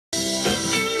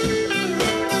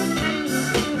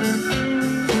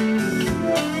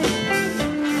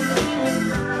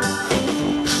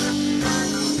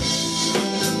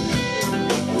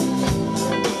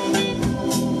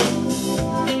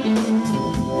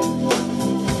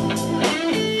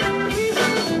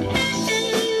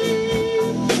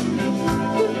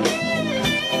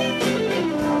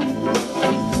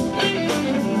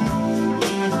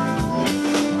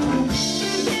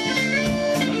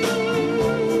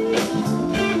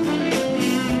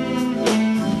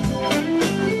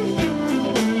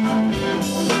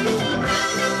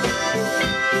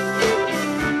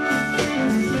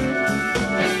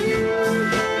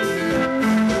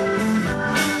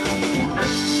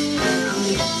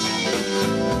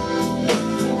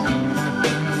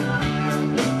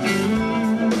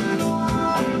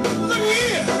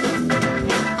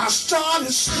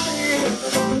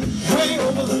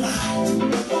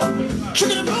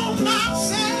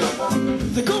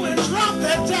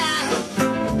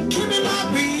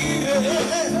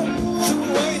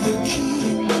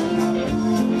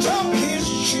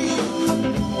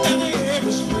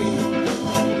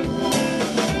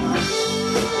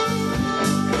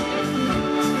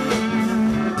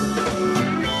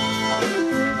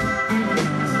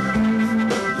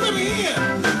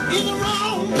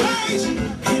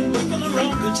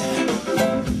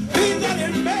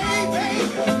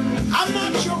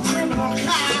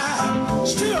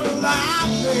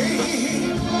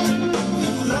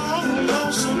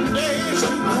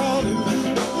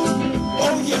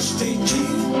stay cheap.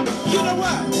 You know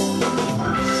what?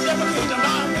 Never came to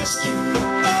my rescue.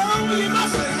 Oh, you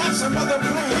must have some other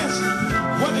plans.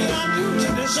 What did I do to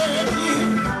deserve you?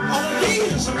 All I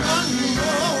need is some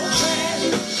more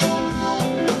chance.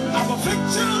 I'm a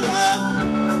victim of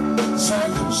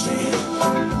circumstance.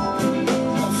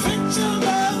 A victim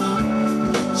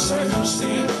of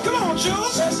circumstance. Come on,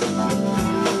 Jules.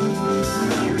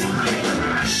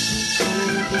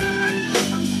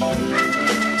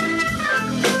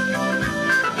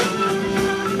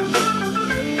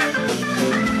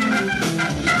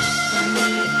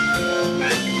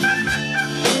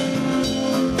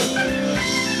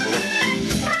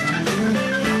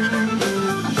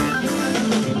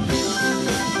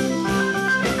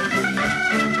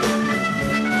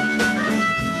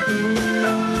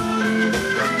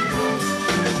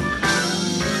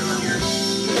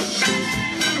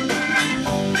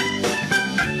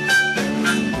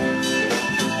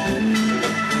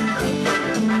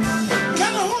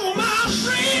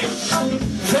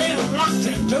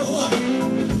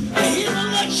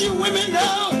 You women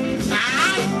know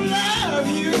I don't love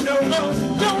you, no, no,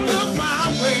 don't look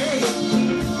my way.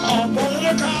 All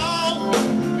political,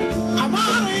 I'm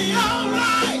on your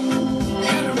right,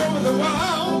 and I'm over the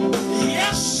wall.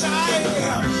 Yes, I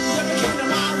am. Never came to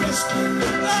my rescue.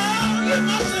 Oh, you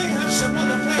must think I'm some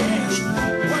other plan.